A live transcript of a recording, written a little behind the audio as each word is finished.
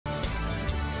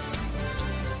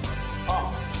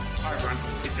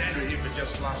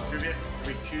Just Last Trivia,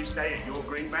 every Tuesday at your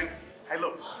Greenbank. Hey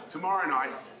look, tomorrow night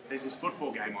there's this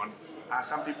football game on.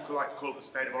 Some people like to call it the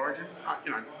State of Origin,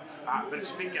 but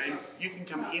it's a big game. You can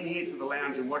come in here to the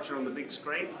lounge and watch it on the big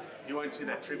screen. You won't see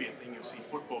that trivia thing, you'll see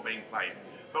football being played.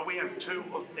 But we have 2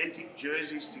 authentic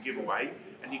jerseys to give away,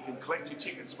 and you can collect your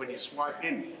tickets when you swipe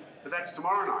in. But that's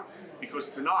tomorrow night, because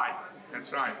tonight,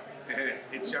 that's right,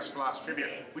 it's Just Last Trivia.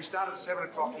 We start at 7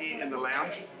 o'clock here in the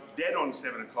lounge, dead on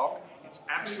 7 o'clock. It's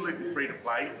absolutely free to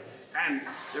play, and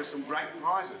there's some great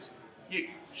prizes.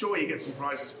 Sure, you get some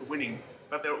prizes for winning,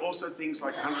 but there are also things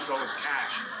like $100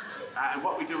 cash. And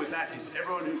what we do with that is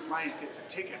everyone who plays gets a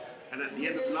ticket, and at the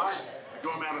end of the night, we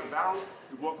draw them out of the barrel,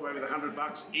 we walk away with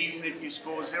 $100, even if you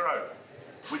score 0,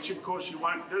 which of course you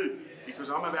won't do, because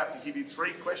I'm about to give you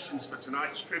 3 questions for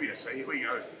tonight's trivia. So here we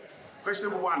go. Question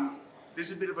number 1, this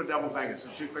is a bit of a double banger, so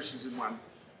 2 questions in one.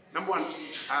 Number 1,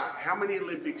 how many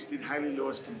Olympics did Hayley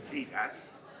Lewis compete at?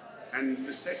 And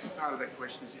the second part of that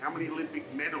question is, how many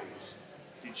Olympic medals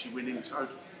did she win in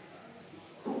total?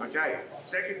 Okay,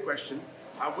 second question,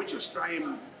 which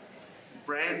Australian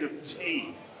brand of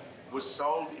tea was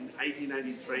sold in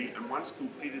 1883 and once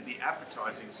completed the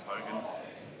advertising slogan,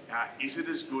 is it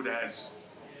as good as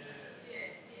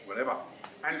whatever?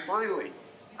 And finally,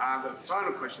 the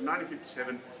final question,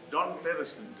 1957, Don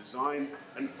Featherson designed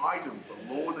an item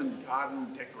for lawn and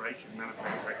garden decoration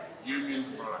manufacturer, Union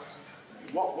Products.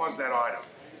 What was that item?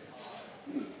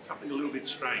 Something a little bit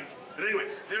strange. But anyway,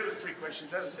 there are the 3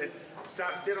 questions. As I said,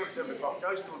 starts dead on 7 o'clock,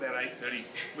 goes till about 8:30.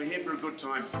 We're here for a good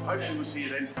time. Hopefully we'll see you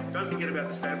then. Don't forget about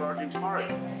the State of Origin tomorrow.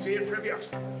 See you at Trivia.